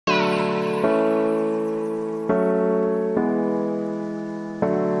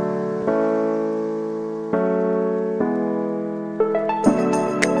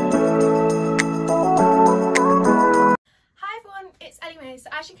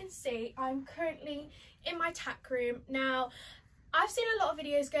can see, I'm currently in my tack room. Now, I've seen a lot of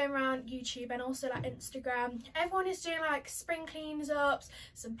videos going around YouTube and also like Instagram. Everyone is doing like spring cleans-ups,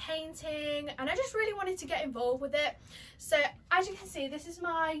 some painting, and I just really wanted to get involved with it. So as you can see, this is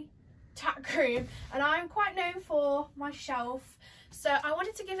my tack room and I'm quite known for my shelf. So I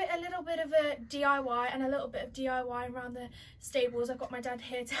wanted to give it a little bit of a DIY and a little bit of DIY around the stables. I've got my dad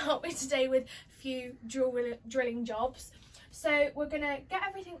here to help me today with a few drilling jobs. So we're gonna get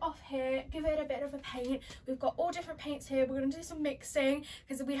everything off here, give it a bit of a paint. We've got all different paints here. We're gonna do some mixing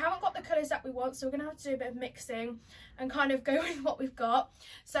because we haven't got the colours that we want, so we're gonna have to do a bit of mixing and kind of go with what we've got.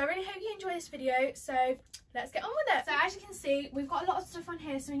 So I really hope you enjoy this video, so let's get on with it. So as you can see, we've got a lot of stuff on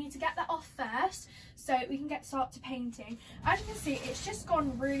here, so we need to get that off first so we can start to painting. As you can see, it's just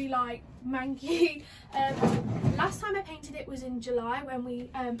gone really like manky. Last time I painted it was in July when we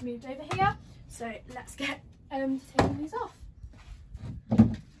moved over here, so let's get taking these off.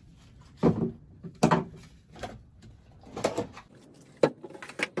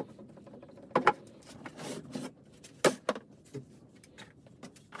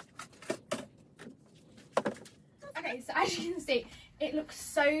 Okay, so as you can see, it looks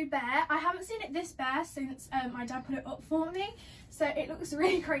so bare. I haven't seen it this bare since my dad put it up for me, so it looks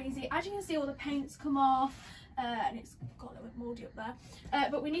really crazy. As you can see, all the paint's come off. And it's got a little bit mouldy up there,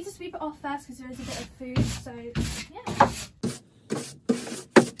 but we need to sweep it off first because there is a bit of food, so yeah.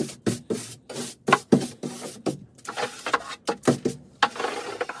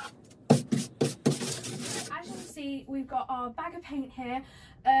 As you can see, we've got our bag of paint here.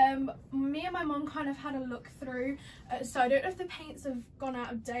 Me and my mum kind of had a look through, so I don't know if the paints have gone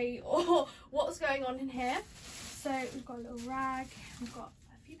out of date or what's going on in here. So we've got a little rag, we've got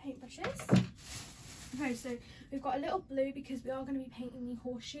a few paintbrushes. Okay, so we've got a little blue because we are going to be painting the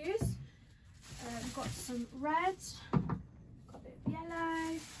horseshoes. We've got some red, got a bit of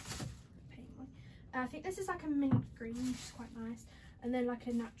yellow. I think this is like a mint green, which is quite nice, and then like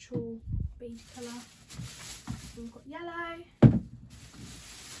a natural beige colour. We've got yellow,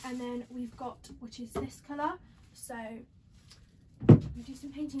 and then we've got, which is this colour. So we do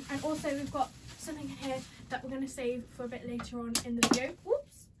some painting, and also we've got something in here that we're going to save for a bit later on in the video.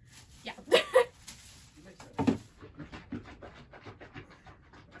 Whoops, yeah.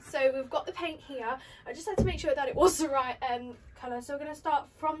 So we've got the paint here. I just had to make sure that it was the right colour. So we're going to start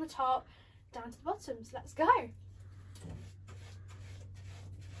from the top down to the bottom. So let's go.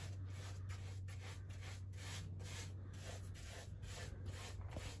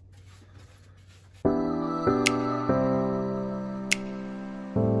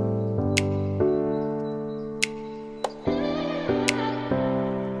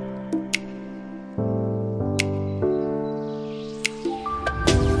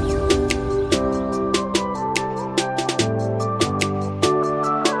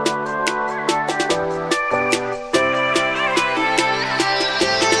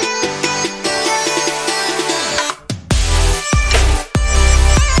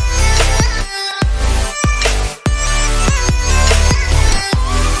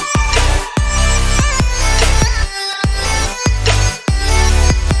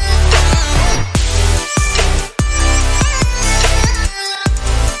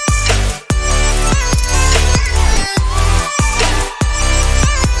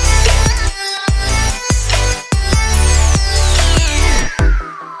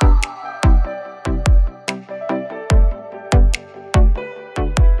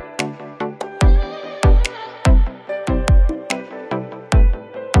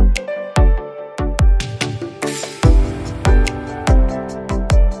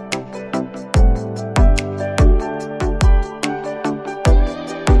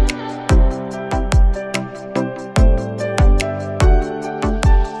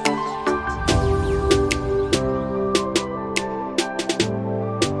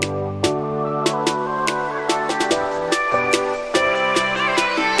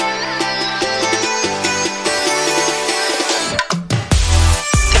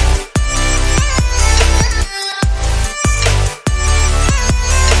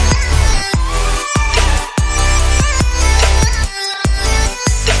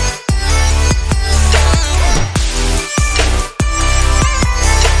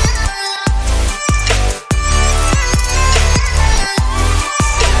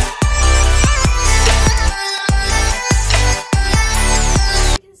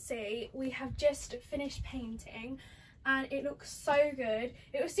 finished painting and it looks so good.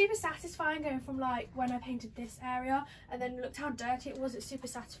 It was super satisfying going from like when I painted this area and then looked how dirty it was. It's super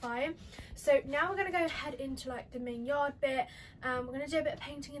satisfying. So now we're going to go ahead into like the main yard bit. We're going to do a bit of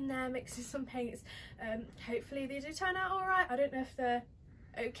painting in there, mixing some paints. Hopefully they do turn out all right. I don't know if they're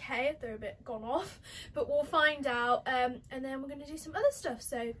okay, they're a bit gone off, but we'll find out, and then we're going to do some other stuff.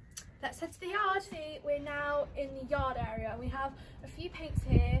 So let's head to the yard. See, we're now in the yard area. We have a few paints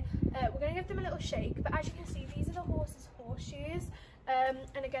here. We're going to give them a little shake, but as you can see, these are the horses' horseshoes,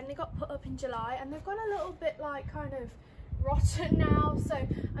 and again, they got put up in July, and they've gone a little bit like kind of rotten now, so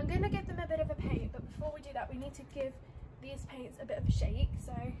I'm going to give them a bit of a paint. But before we do that, we need to give these paints a bit of a shake.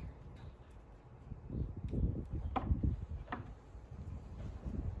 So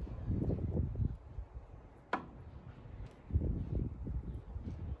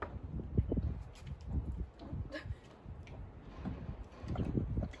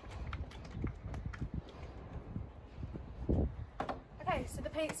so the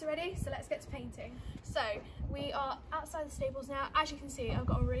paints are ready, so let's get to painting. So we are outside the stables now. As you can see, I've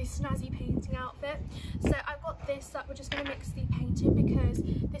got a really snazzy painting outfit. So I've got this that we're just going to mix the paint in, because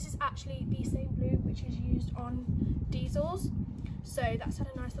this is actually the same blue which is used on diesels. So that's had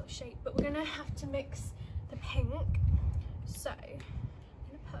a nice little shape, but we're going to have to mix the pink. So I'm going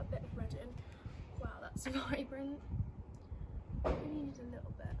to put a bit of red in. Wow, that's vibrant. I only need a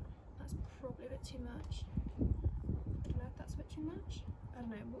little bit. That's probably a bit too much. I don't know if that's a bit too much. I don't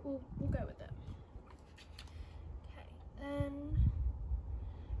know, we'll go with it. Okay, then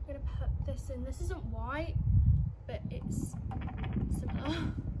I'm going to put this in. This isn't white, but it's similar.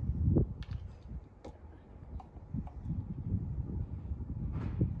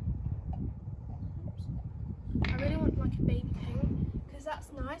 Oops. I really want like a baby pink, because that's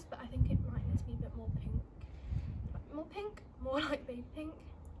nice, but I think it might need to be a bit more pink. More pink? More like baby pink.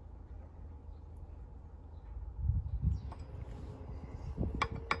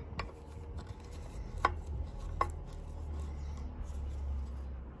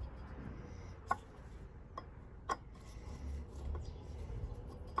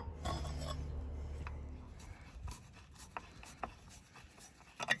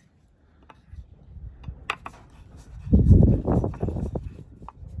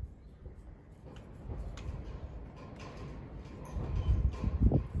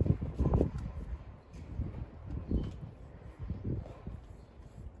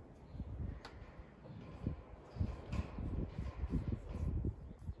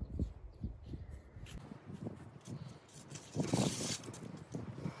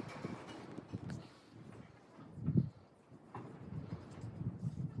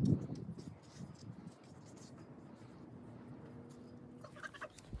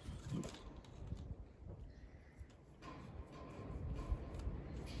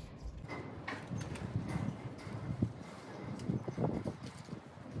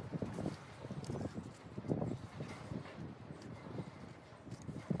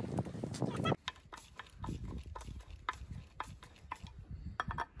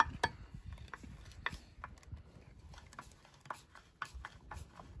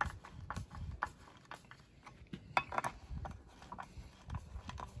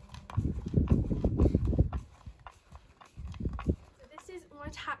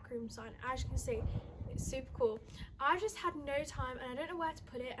 Tack room sign. As you can see, it's super cool. I just had no time and I don't know where to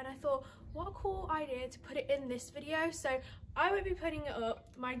put it, and I thought, what a cool idea to put it in this video. So I won't be putting it up,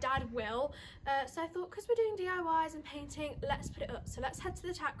 my dad will. So I thought, because we're doing DIYs and painting, let's put it up. So let's head to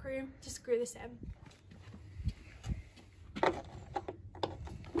the tack room to screw this in.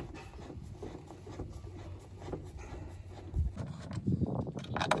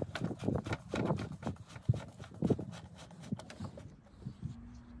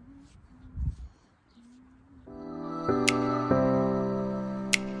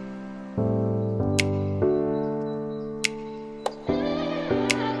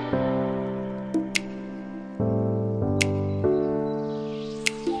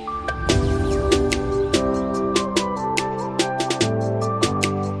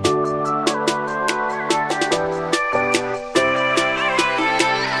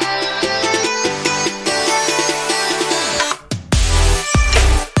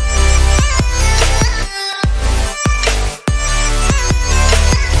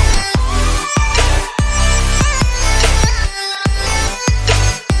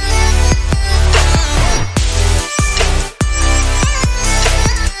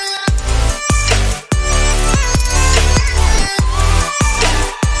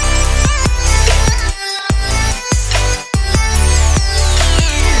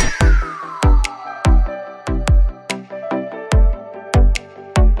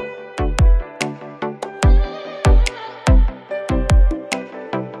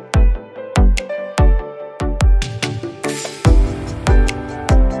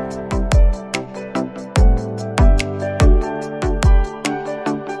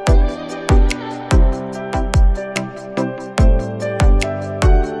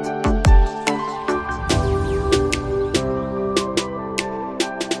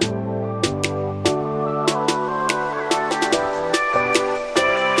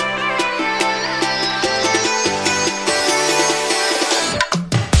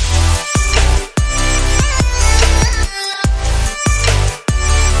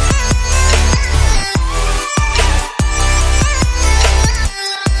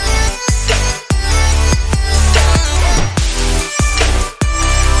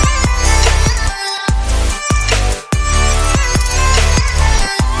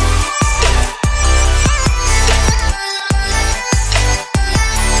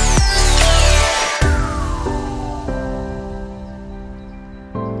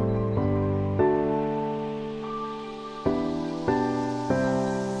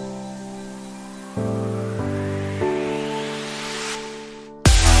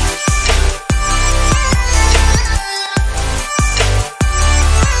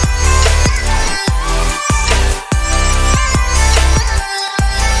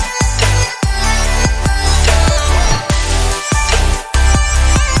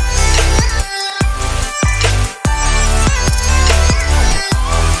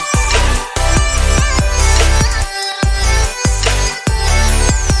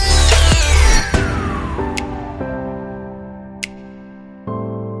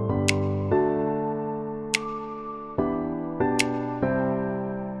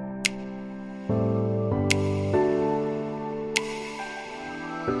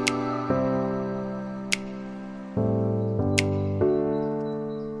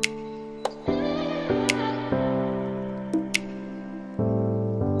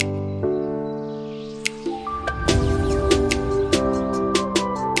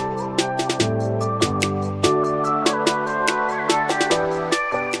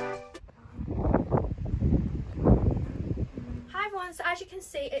 So as you can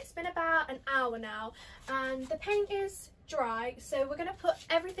see, it's been about an hour now and the paint is dry, so we're going to put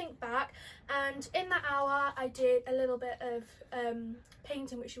everything back. And in that hour I did a little bit of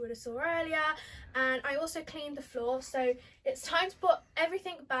painting, which you would have saw earlier, and I also cleaned the floor. So it's time to put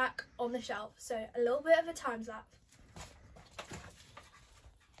everything back on the shelf, so a little bit of a time lapse.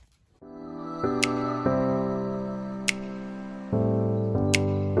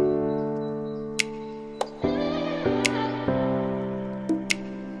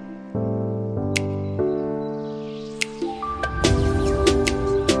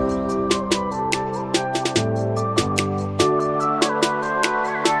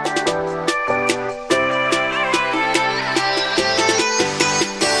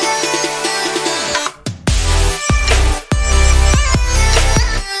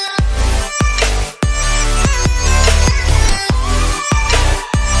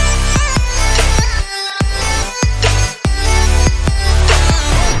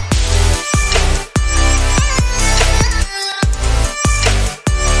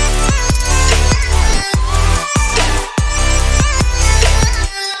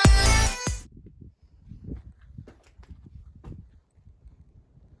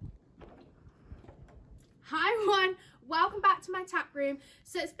 Hi everyone, welcome back to my tack room.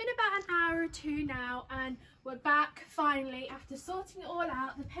 So it's been about an hour or two now and we're back finally after sorting it all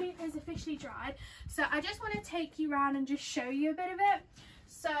out. The paint is officially dried, so I just want to take you around and just show you a bit of it.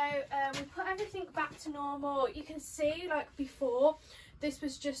 So we put everything back to normal. You can see, like before, this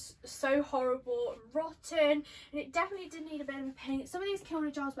was just so horrible and rotten, and it definitely did need a bit of a paint. Some of these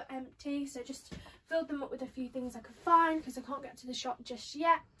kilner jars were empty, so just filled them up with a few things I could find because I can't get to the shop just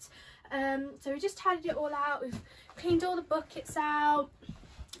yet. So we just tidied it all out. We've cleaned all the buckets out.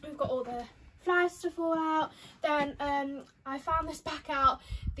 We've got all the fly stuff all out. Then I found this back out,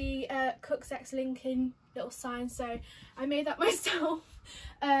 the Cook's X Lincoln little sign, so I made that myself.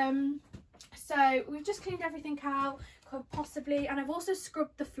 So we've just cleaned everything out, possibly, and I've also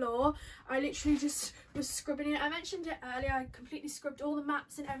scrubbed the floor. I literally just was scrubbing it. I mentioned it earlier, I completely scrubbed all the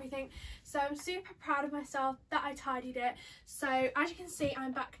mats and everything, so I'm super proud of myself that I tidied it. So as you can see,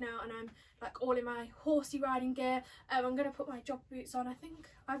 I'm back now and I'm like all in my horsey riding gear. I'm going to put my jog boots on. I think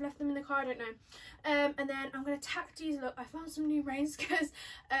I've left them in the car, I don't know. And then I'm going to tack diesel up. I found some new reins because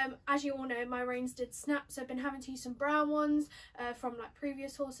as you all know, my reins did snap, so I've been having to use some brown ones from like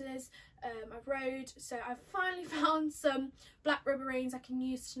previous horses I've rode. So I've finally found some black rubber reins I can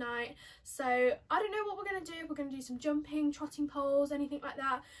use tonight. So I don't know what we're going to do. We're going to do some jumping, trotting poles, anything like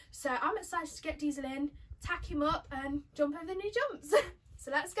that. So I'm excited to get Diesel in, tack him up and jump over the new jumps. So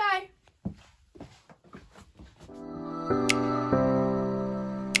let's go.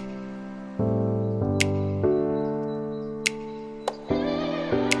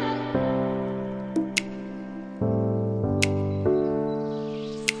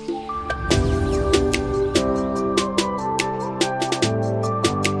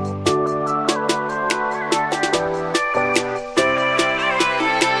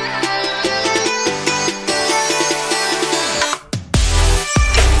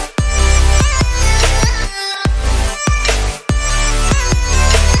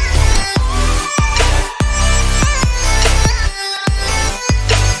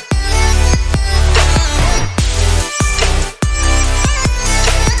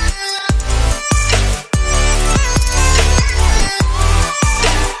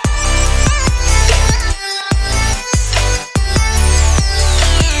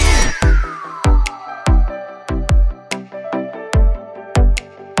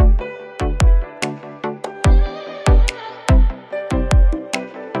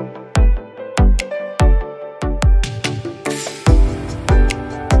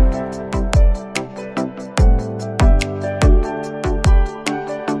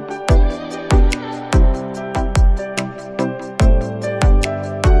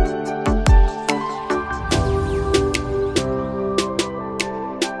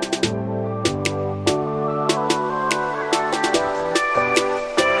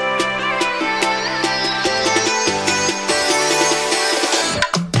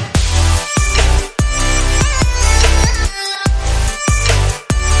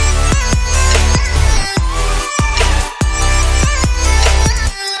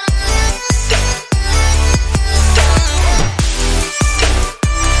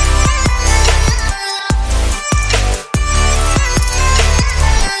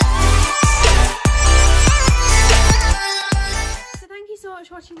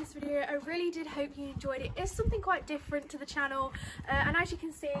 Watching this video. I really did hope you enjoyed it. It's something quite different to the channel, and as you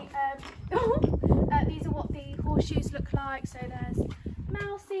can see, these are what the horseshoes look like. So there's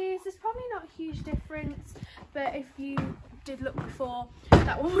mousies. There's probably not a huge difference, but if you did look before.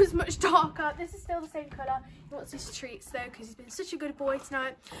 That one was much darker. This is still the same colour. He wants his treats though because he's been such a good boy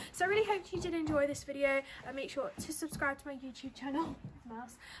tonight. So I really hope you did enjoy this video, and make sure to subscribe to my YouTube channel.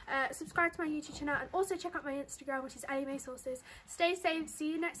 Subscribe to my YouTube channel, and also check out my Instagram, which is Ellemae Sources. Stay safe.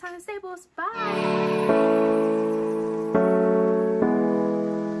 See you next time in stables. Bye.